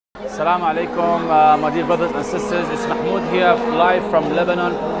Assalamu alaikum, my dear brothers and sisters. It's Mahmoud here, live from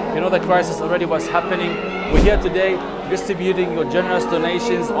Lebanon. You know the crisis already was happening. We're here today distributing your generous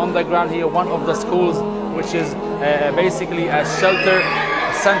donations on the ground here, one of the schools, which is basically a shelter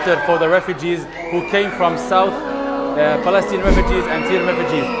center for the refugees who came from South Palestinian refugees and Syrian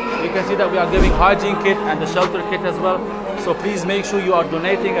refugees. You can see that we are giving hygiene kit and the shelter kit as well. So please make sure you are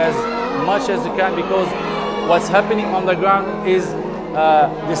donating as much as you can, because what's happening on the ground is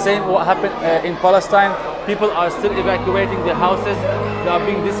the same what happened in Palestine. People are still evacuating their houses. They are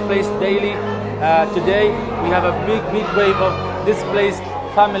being displaced daily. Today we have a big wave of displaced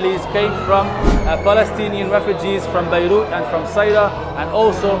families came from Palestinian refugees from Beirut and from Syria, and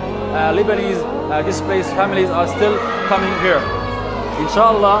also Lebanese displaced families are still coming here.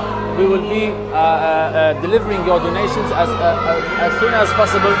 Inshallah, we will be delivering your donations as soon as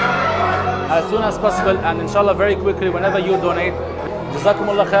possible, and inshallah very quickly whenever you donate.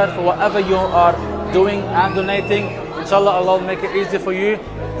 Jazakumullah khair for whatever you are doing and donating. Inshallah, Allah will make it easy for you.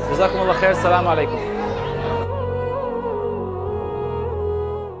 Jazakumullah khair. Assalamu alaikum.